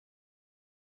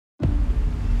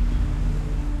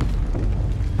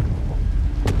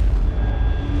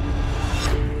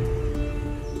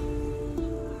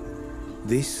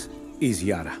This is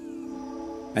Yara,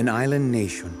 an island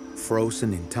nation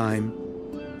frozen in time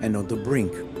and on the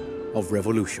brink of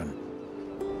revolution.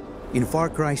 In Far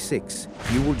Cry 6,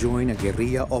 you will join a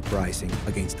guerrilla uprising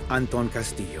against Antón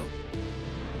Castillo.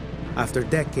 After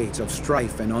decades of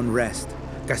strife and unrest,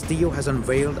 Castillo has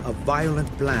unveiled a violent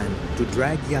plan to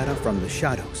drag Yara from the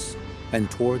shadows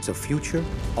and towards a future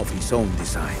of his own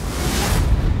design.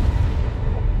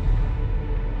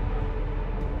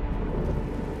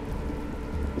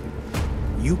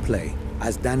 You play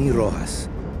as Dani Rojas.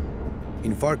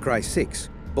 In Far Cry 6,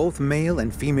 both male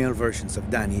and female versions of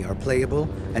Dani are playable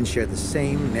and share the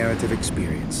same narrative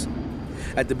experience.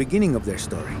 At the beginning of their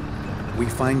story, we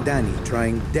find Dani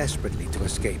trying desperately to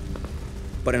escape.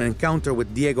 But an encounter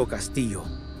with Diego Castillo,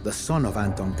 the son of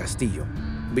Antón Castillo,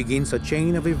 begins a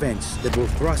chain of events that will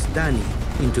thrust Dani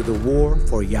into the war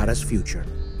for Yara's future.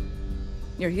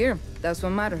 You're here. That's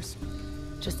what matters.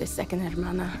 Just a second,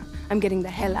 hermana. I'm getting the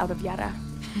hell out of Yara.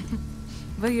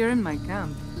 But you're in my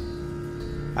camp.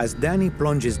 As Dani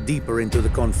plunges deeper into the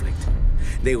conflict,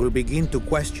 they will begin to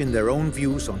question their own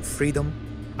views on freedom,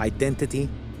 identity,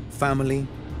 family,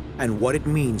 and what it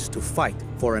means to fight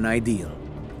for an ideal.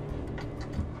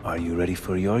 Are you ready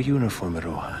for your uniform,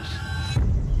 Rojas?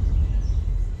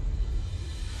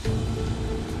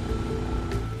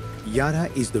 Yara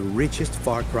is the richest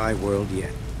Far Cry world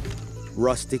yet.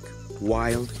 Rustic,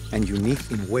 wild, and unique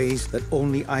in ways that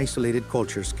only isolated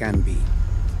cultures can be.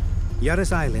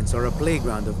 Yara's islands are a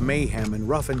playground of mayhem and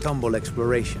rough-and-tumble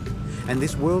exploration, and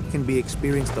this world can be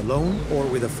experienced alone or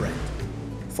with a friend.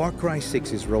 Far Cry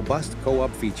 6's robust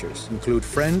co-op features include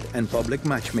friend and public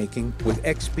matchmaking with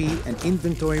XP and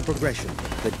inventory progression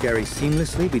that carry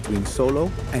seamlessly between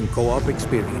solo and co-op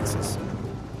experiences.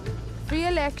 Free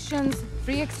elections,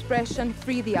 free expression,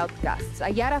 free the outcasts. A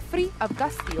Yara free of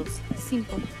Castillos.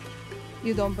 Simple.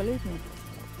 You don't believe me?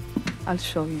 I'll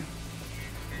show you.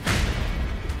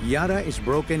 Yara is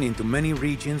broken into many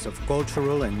regions of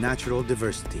cultural and natural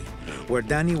diversity, where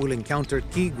Dani will encounter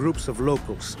key groups of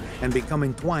locals and become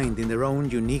entwined in their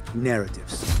own unique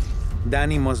narratives.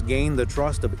 Dani must gain the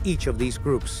trust of each of these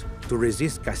groups to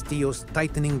resist Castillo's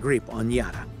tightening grip on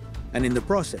Yara, and in the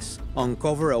process,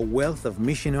 uncover a wealth of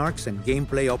mission arcs and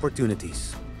gameplay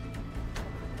opportunities.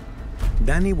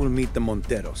 Dani will meet the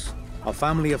Monteros, a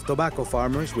family of tobacco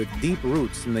farmers with deep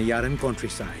roots in the Yaran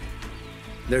countryside.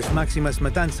 There's Maximas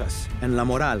Matanzas and La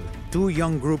Moral, two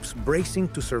young groups bracing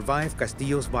to survive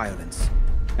Castillo's violence.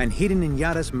 And hidden in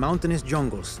Yara's mountainous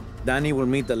jungles, Dani will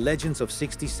meet the Legends of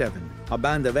 67, a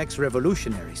band of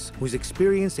ex-revolutionaries whose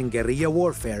experience in guerrilla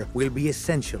warfare will be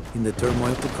essential in the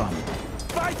turmoil to come.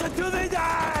 Fight until they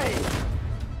die!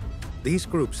 These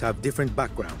groups have different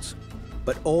backgrounds,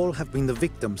 but all have been the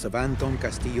victims of Antón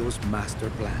Castillo's master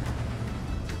plan.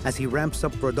 As he ramps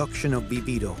up production of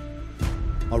Vivido,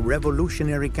 a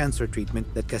revolutionary cancer treatment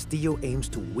that Castillo aims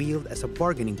to wield as a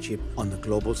bargaining chip on the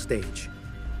global stage.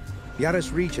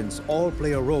 Yara's regions all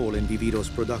play a role in Vivido's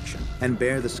production and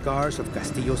bear the scars of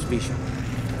Castillo's vision.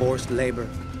 Forced labor,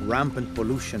 rampant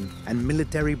pollution, and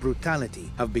military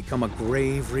brutality have become a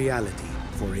grave reality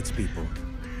for its people.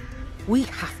 We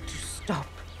have to stop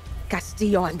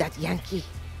Castillo and that Yankee.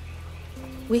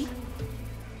 You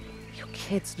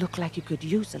kids look like you could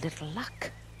use a little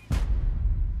luck.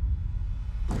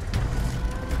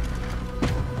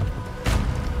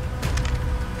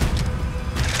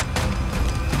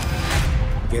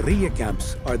 Guerrilla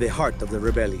camps are the heart of the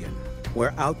rebellion,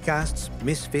 where outcasts,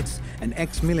 misfits, and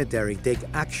ex-military take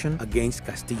action against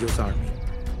Castillo's army.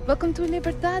 Welcome to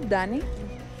Libertad, Dani.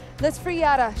 Let's free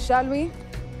Yara, shall we?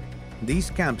 These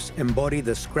camps embody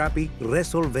the scrappy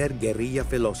resolver guerrilla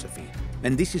philosophy,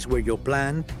 and this is where you'll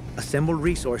plan, assemble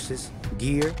resources,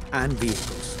 gear, and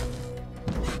vehicles.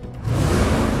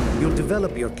 You'll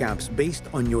develop your camps based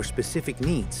on your specific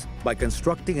needs by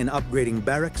constructing and upgrading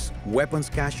barracks, weapons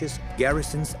caches,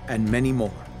 garrisons, and many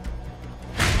more.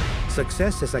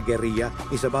 Success as a guerrilla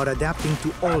is about adapting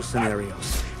to all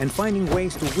scenarios and finding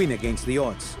ways to win against the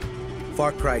odds.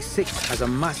 Far Cry 6 has a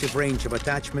massive range of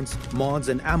attachments, mods,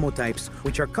 and ammo types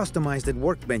which are customized at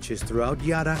workbenches throughout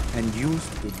Yara and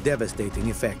used to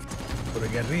devastating effect. For a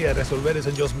guerrilla, resolver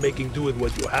isn't just making do with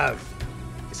what you have.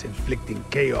 It's inflicting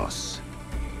chaos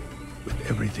with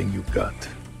everything you got.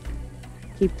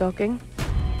 Keep talking.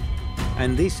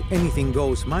 And this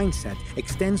anything-goes mindset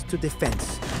extends to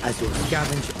defense, as you'll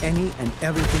scavenge any and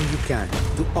everything you can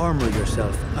to armor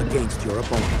yourself against your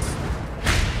opponents.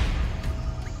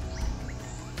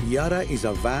 Yara is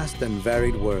a vast and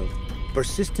varied world,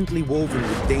 persistently woven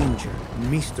with danger,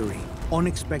 mystery,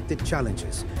 unexpected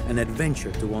challenges, and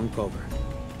adventure to uncover.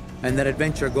 And that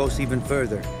adventure goes even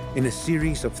further in a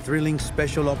series of thrilling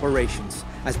special operations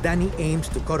as Dani aims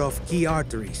to cut off key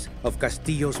arteries of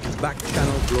Castillo's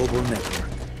back-channel global network.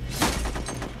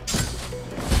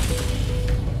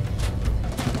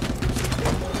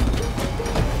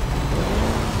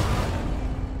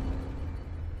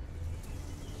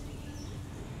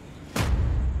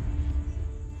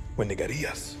 When the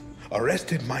guerrillas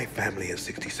arrested my family in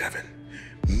 '67,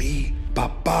 me,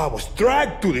 Papa, was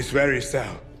dragged to this very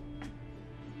cell.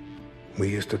 We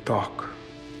used to talk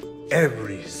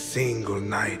every single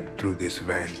night through this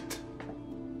vent.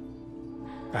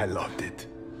 I loved it.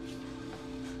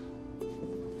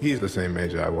 He's the same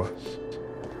age I was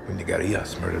when the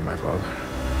guerrillas murdered my father.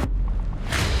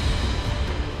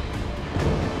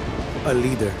 A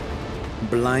leader,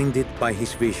 blinded by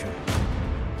his vision.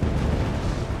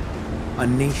 A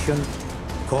nation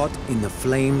caught in the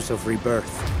flames of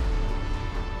rebirth.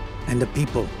 And the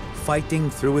people fighting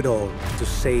through it all to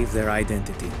save their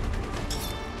identity.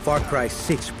 Far Cry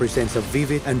 6 presents a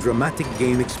vivid and dramatic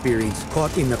game experience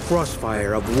caught in the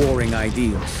crossfire of warring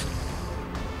ideals,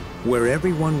 where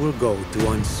everyone will go to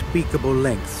unspeakable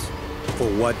lengths for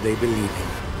what they believe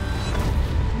in.